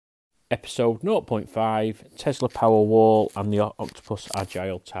Episode 0.5, Tesla Powerwall and the Octopus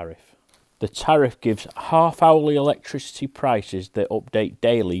Agile Tariff. The tariff gives half-hourly electricity prices that update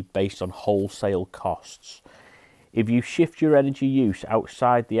daily based on wholesale costs. If you shift your energy use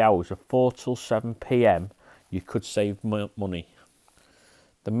outside the hours of 4 till 7 p.m, you could save money.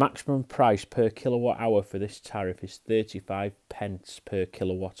 The maximum price per kilowatt hour for this tariff is 35 pence per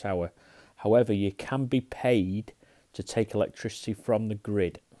kilowatt hour. However, you can be paid to take electricity from the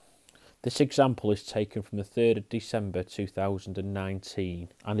grid. This example is taken from the 3rd of December 2019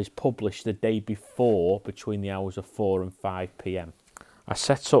 and is published the day before between the hours of 4 and 5 p.m. I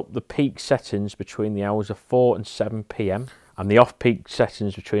set up the peak settings between the hours of 4 and 7 p.m. and the off-peak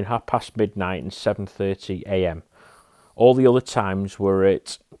settings between midnight and 7:30 a.m. All the other times were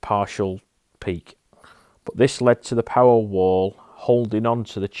at partial peak. But this led to the Powerwall holding on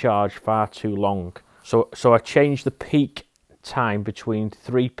to the charge far too long. So I changed the peak time between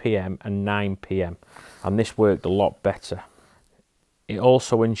 3 p.m. and 9 p.m. and this worked a lot better. It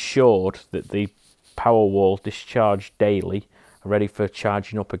also ensured that the Powerwall discharged daily, ready for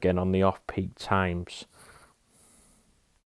charging up again on the off-peak times.